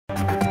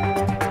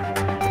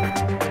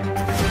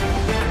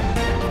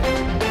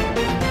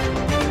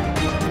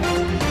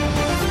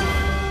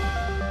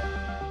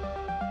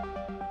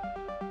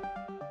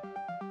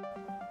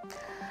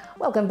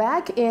Welcome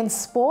back. In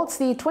sports,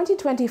 the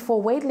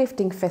 2024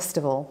 Weightlifting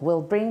Festival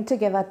will bring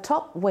together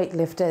top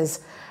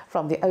weightlifters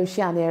from the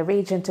Oceania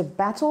region to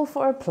battle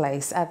for a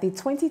place at the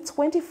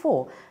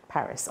 2024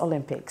 Paris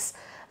Olympics.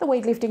 The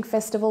Weightlifting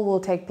Festival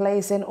will take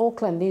place in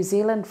Auckland, New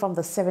Zealand from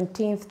the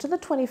 17th to the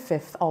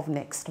 25th of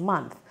next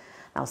month.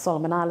 Now,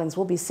 Solomon Islands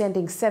will be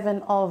sending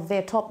 7 of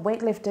their top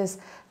weightlifters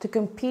to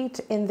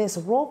compete in this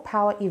raw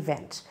power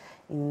event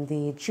in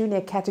the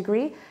junior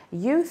category,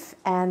 youth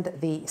and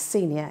the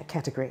senior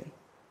category.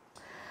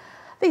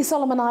 The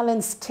Solomon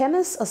Islands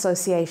Tennis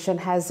Association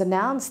has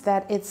announced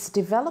that its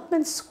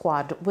development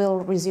squad will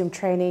resume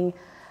training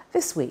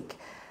this week.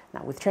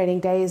 Now, with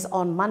training days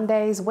on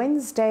Mondays,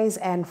 Wednesdays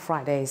and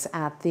Fridays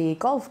at the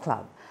golf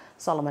club.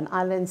 Solomon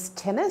Islands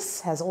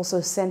Tennis has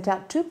also sent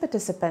out 2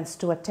 participants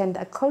to attend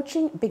a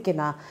coaching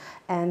beginner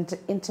and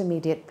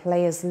intermediate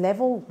players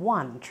level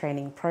 1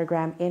 training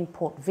program in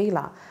Port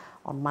Vila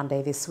on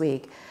Monday this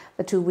week.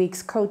 The 2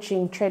 weeks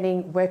coaching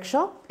training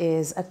workshop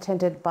is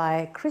attended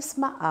by Chris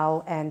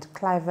Ma'au and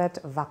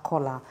Clivert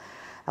Vakola.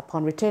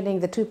 Upon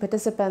returning, the 2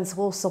 participants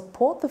will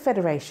support the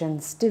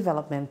Federation's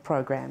development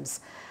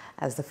programs,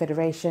 as the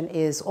Federation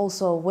is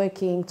also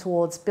working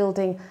towards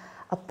building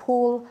a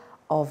pool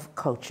of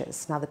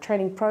coaches. Now, the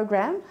training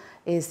program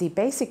is the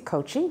basic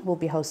coaching, will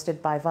be hosted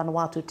by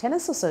Vanuatu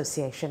Tennis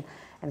Association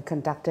and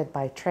conducted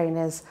by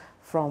trainers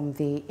from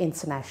the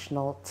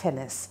International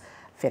Tennis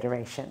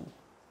Federation.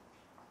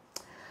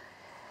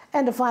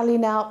 And finally,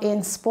 now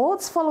in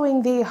sports,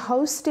 following the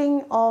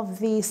hosting of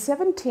the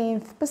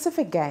 17th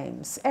Pacific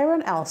Games,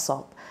 Aaron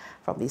Alsop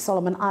from the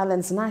Solomon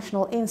Islands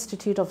National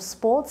Institute of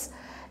Sports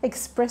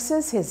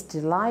expresses his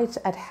delight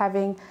at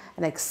having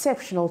an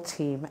exceptional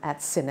team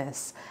at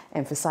SINIS,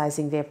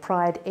 emphasizing their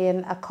pride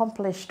in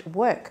accomplished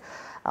work.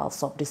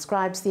 Alsop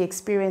describes the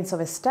experience of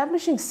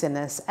establishing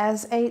SINIS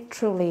as a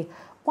truly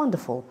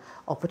wonderful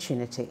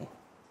opportunity.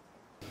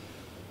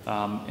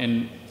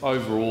 And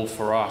overall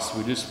for us,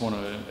 we just want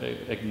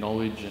to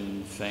acknowledge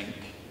and thank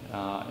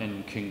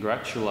and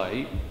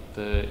congratulate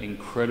the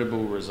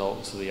incredible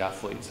results of the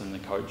athletes and the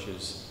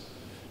coaches.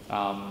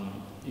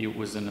 It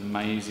was an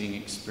amazing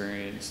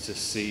experience to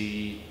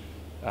see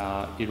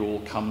it all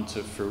come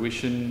to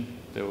fruition.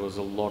 There was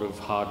a lot of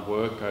hard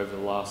work over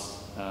the last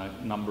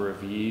number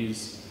of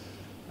years,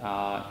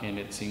 and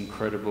it's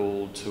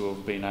incredible to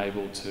have been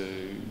able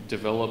to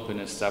develop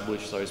and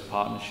establish those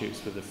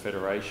partnerships with the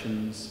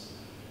federations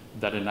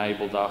that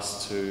enabled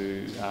us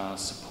to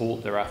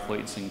support their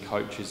athletes and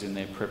coaches in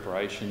their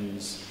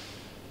preparations.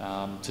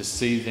 To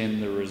see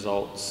then the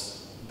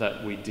results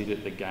that we did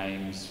at the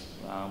Games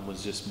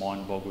was just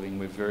mind-boggling.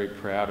 We're very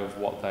proud of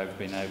what they've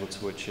been able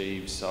to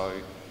achieve. So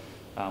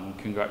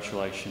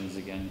congratulations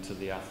again to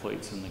the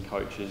athletes and the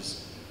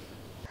coaches.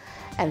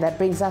 And that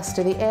brings us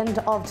to the end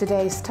of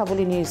today's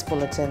Tavuli News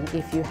Bulletin.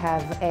 If you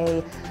have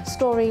a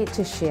story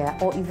to share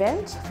or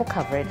event for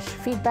coverage,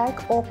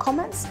 feedback or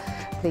comments,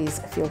 please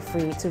feel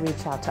free to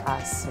reach out to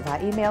us via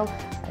email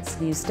at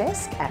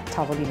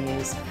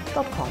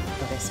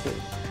newsdesk@tavulinews.com.sg.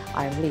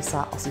 I'm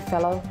Lisa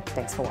Osifello.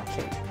 Thanks for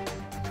watching.